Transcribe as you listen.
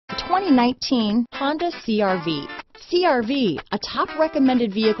2019 Honda CR-V. CR-V, a top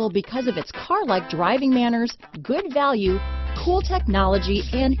recommended vehicle because of its car-like driving manners, good value, cool technology,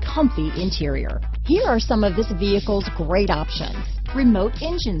 and comfy interior. Here are some of this vehicle's great options: remote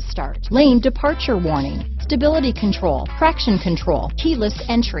engine start, lane departure warning, stability control, traction control, keyless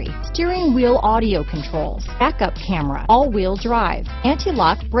entry, steering wheel audio controls, backup camera, all-wheel drive,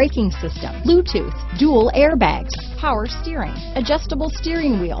 anti-lock braking system, Bluetooth, dual airbags, power steering, adjustable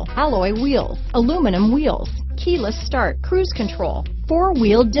steering wheel, alloy wheels, aluminum wheels, keyless start, cruise control,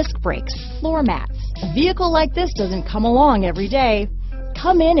 four-wheel disc brakes, floor mats. A vehicle like this doesn't come along every day.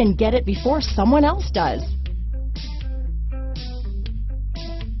 Come in and get it before someone else does.